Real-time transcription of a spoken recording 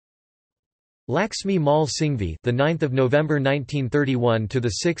Laxmi Mall Singhvi, the 9th of November 1931 to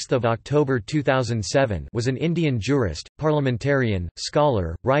the 6th of October 2007, was an Indian jurist, parliamentarian,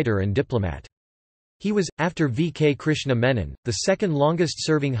 scholar, writer and diplomat. He was, after V. K. Krishna Menon, the second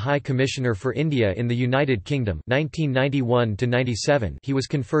longest-serving High Commissioner for India in the United Kingdom 1991–97. He was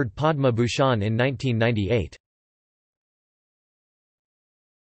conferred Padma Bhushan in 1998.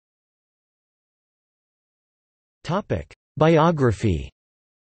 Biography.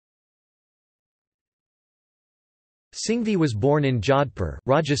 Singhvi was born in Jodhpur,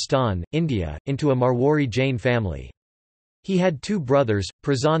 Rajasthan, India, into a Marwari Jain family. He had two brothers,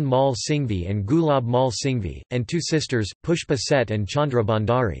 Prazan Mall Singhvi and Gulab Mall Singhvi, and two sisters, Pushpa Seth and Chandra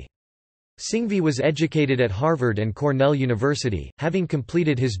Bhandari. Singhvi was educated at Harvard and Cornell University, having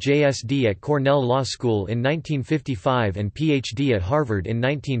completed his JSD at Cornell Law School in 1955 and PhD at Harvard in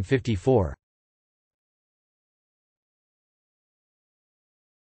 1954.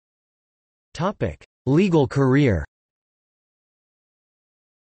 Legal career.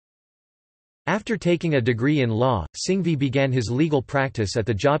 After taking a degree in law, Singhvi began his legal practice at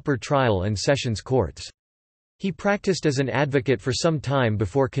the Jodhpur Trial and Sessions Courts. He practiced as an advocate for some time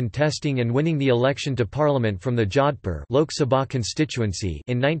before contesting and winning the election to Parliament from the Jodhpur Lok Sabha constituency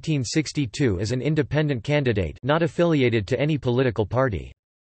in 1962 as an independent candidate not affiliated to any political party.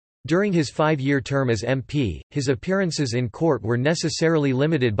 During his 5-year term as MP, his appearances in court were necessarily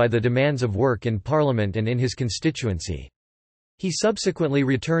limited by the demands of work in Parliament and in his constituency. He subsequently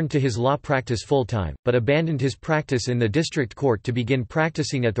returned to his law practice full-time, but abandoned his practice in the district court to begin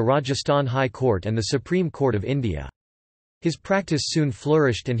practicing at the Rajasthan High Court and the Supreme Court of India. His practice soon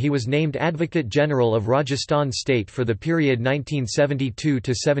flourished and he was named Advocate General of Rajasthan State for the period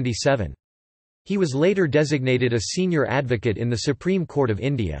 1972–77. He was later designated a senior advocate in the Supreme Court of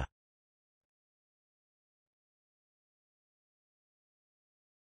India.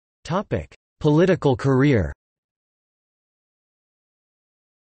 Political career.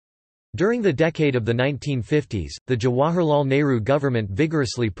 During the decade of the 1950s, the Jawaharlal Nehru government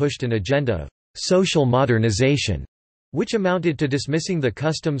vigorously pushed an agenda of social modernization, which amounted to dismissing the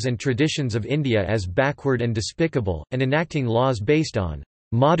customs and traditions of India as backward and despicable, and enacting laws based on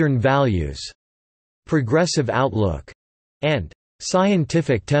modern values, progressive outlook, and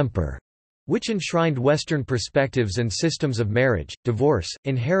scientific temper, which enshrined Western perspectives and systems of marriage, divorce,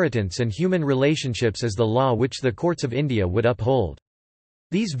 inheritance and human relationships as the law which the courts of India would uphold.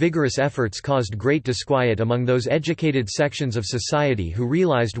 These vigorous efforts caused great disquiet among those educated sections of society who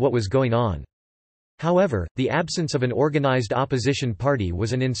realized what was going on. However, the absence of an organized opposition party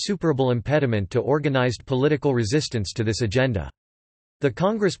was an insuperable impediment to organized political resistance to this agenda. The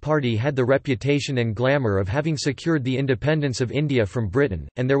Congress Party had the reputation and glamour of having secured the independence of India from Britain,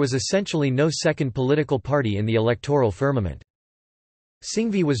 and there was essentially no second political party in the electoral firmament.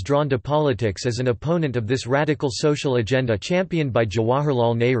 Singhvi was drawn to politics as an opponent of this radical social agenda championed by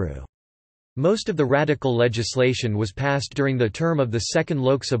Jawaharlal Nehru. Most of the radical legislation was passed during the term of the Second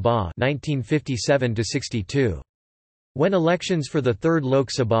Lok Sabha 1957–62. When elections for the Third Lok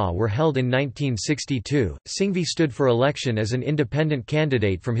Sabha were held in 1962, Singhvi stood for election as an independent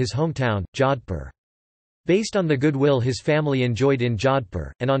candidate from his hometown, Jodhpur. Based on the goodwill his family enjoyed in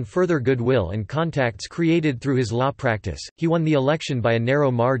Jodhpur, and on further goodwill and contacts created through his law practice, he won the election by a narrow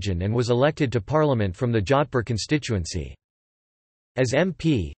margin and was elected to Parliament from the Jodhpur constituency. As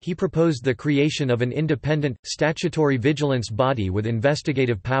MP, he proposed the creation of an independent, statutory vigilance body with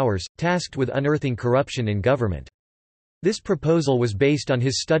investigative powers, tasked with unearthing corruption in government. This proposal was based on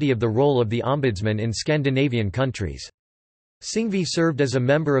his study of the role of the ombudsman in Scandinavian countries. Singhvi served as a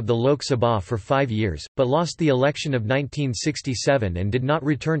member of the Lok Sabha for 5 years, but lost the election of 1967 and did not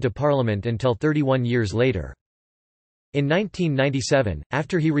return to Parliament until 31 years later. In 1997,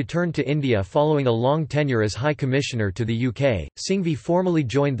 after he returned to India following a long tenure as High Commissioner to the UK, Singhvi formally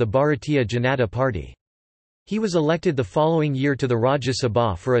joined the Bharatiya Janata Party. He was elected the following year to the Rajya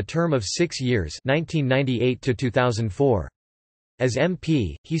Sabha for a term of 6 years 1998–2004. As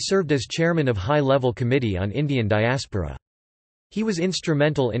MP, he served as chairman of High-Level Committee on Indian Diaspora. He was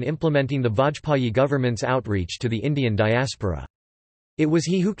instrumental in implementing the Vajpayee government's outreach to the Indian diaspora. It was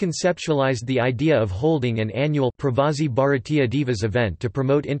he who conceptualized the idea of holding an annual Pravasi Bharatiya Divas event to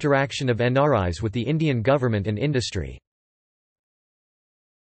promote interaction of NRIs with the Indian government and industry.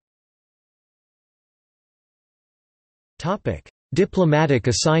 Diplomatic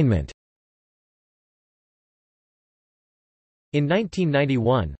assignment. In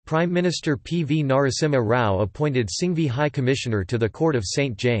 1991, Prime Minister P. V. Narasimha Rao appointed Singhvi High Commissioner to the Court of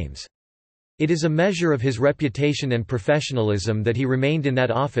St. James. It is a measure of his reputation and professionalism that he remained in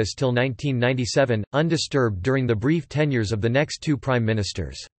that office till 1997, undisturbed during the brief tenures of the next two prime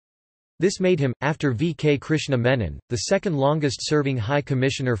ministers. This made him, after V. K. Krishna Menon, the second longest-serving High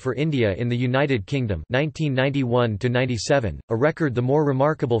Commissioner for India in the United Kingdom 1991–97, a record the more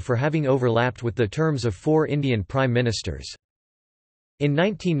remarkable for having overlapped with the terms of 4 Indian Prime Ministers. In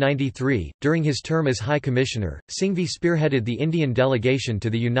 1993, during his term as High Commissioner, Singhvi spearheaded the Indian delegation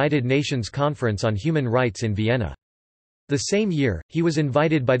to the United Nations Conference on Human Rights in Vienna. The same year, he was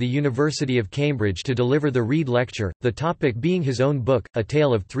invited by the University of Cambridge to deliver the Reed Lecture, the topic being his own book, A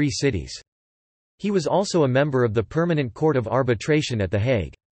Tale of Three Cities. He was also a member of the Permanent Court of Arbitration at The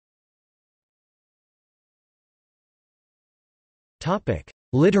Hague.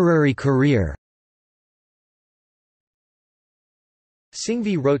 Literary career.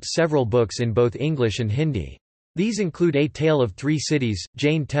 Singhvi wrote several books in both English and Hindi. These include A Tale of Three Cities,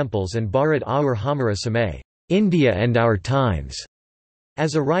 Jain Temples and Bharat Aur Hamara Samay, India and Our Times.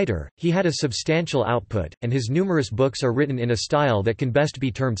 As a writer, he had a substantial output, and his numerous books are written in a style that can best be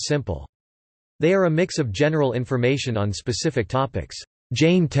termed simple. They are a mix of general information on specific topics,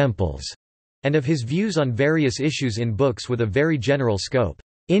 Jain temples, and of his views on various issues in books with a very general scope,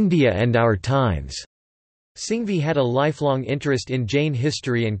 India and Our Times. Singhvi had a lifelong interest in Jain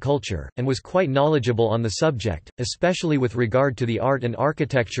history and culture, and was quite knowledgeable on the subject, especially with regard to the art and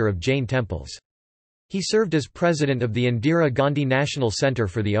architecture of Jain temples. He served as president of the Indira Gandhi National Centre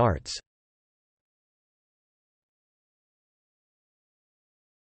for the Arts.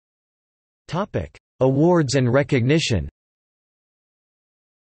 Awards and recognition.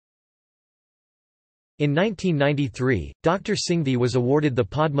 In 1993, Dr. Singhvi was awarded the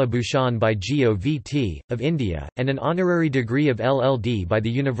Padma Bhushan by GOVT, of India, and an honorary degree of LLD by the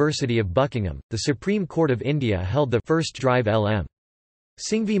University of Buckingham. The Supreme Court of India held the first Drive L.M.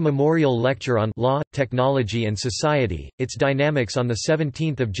 Singhvi Memorial Lecture on Law, Technology and Society, Its Dynamics on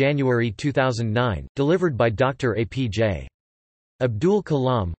 17 January 2009, delivered by Dr. A.P.J. Abdul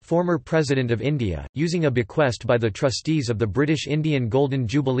Kalam, former President of India, using a bequest by the trustees of the British Indian Golden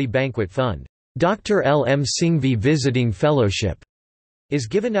Jubilee Banquet Fund. Dr. L. M. Singhvi Visiting Fellowship is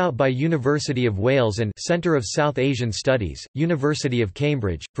given out by University of Wales and Centre of South Asian Studies, University of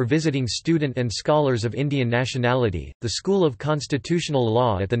Cambridge, for visiting student and scholars of Indian nationality. The School of Constitutional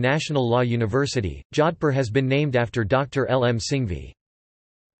Law at the National Law University, Jodhpur has been named after Dr. L. M. Singhvi.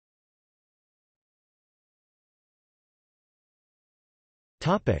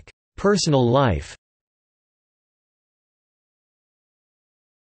 Personal life.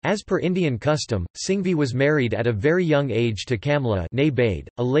 As per Indian custom, Singhvi was married at a very young age to Kamla,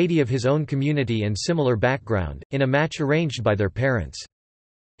 a lady of his own community and similar background, in a match arranged by their parents.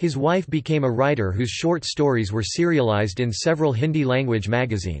 His wife became a writer whose short stories were serialized in several Hindi-language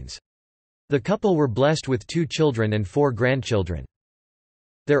magazines. The couple were blessed with 2 children and 4 grandchildren.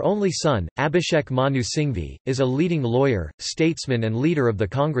 Their only son, Abhishek Manu Singhvi, is a leading lawyer, statesman and leader of the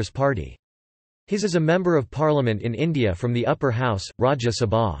Congress Party. His is a Member of Parliament in India from the Upper House, Rajya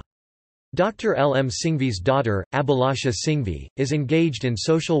Sabha. Dr. L. M. Singhvi's daughter, Abhilasha Singhvi, is engaged in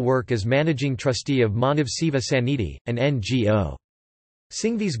social work as Managing Trustee of Manav Seva Sanidhi, an NGO.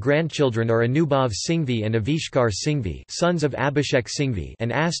 Singhvi's grandchildren are Anubhav Singhvi and Avishkar Singhvi, sons of Abhishek Singhvi,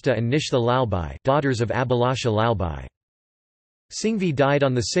 and Asta and Nishtha Lalbai, daughters of Abhilasha Lalbai. Singhvi died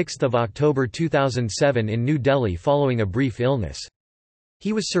on 6 October 2007 in New Delhi following a brief illness.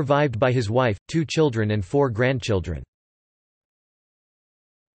 He was survived by his wife, 2 children and 4 grandchildren.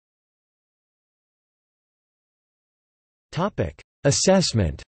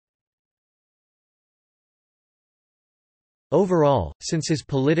 Assessment. Overall, since his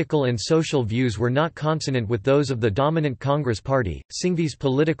political and social views were not consonant with those of the dominant Congress Party, Singhvi's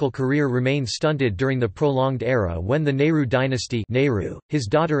political career remained stunted during the prolonged era when the Nehru dynasty, his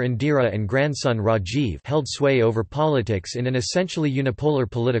daughter Indira and grandson Rajiv, held sway over politics in an essentially unipolar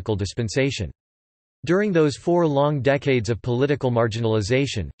political dispensation. During those 4 long decades of political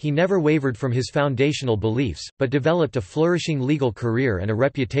marginalization, he never wavered from his foundational beliefs, but developed a flourishing legal career and a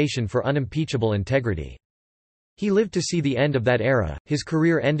reputation for unimpeachable integrity. He lived to see the end of that era. His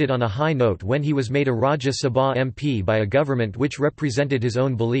career ended on a high note when he was made a Rajya Sabha MP by a government which represented his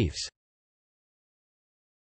own beliefs.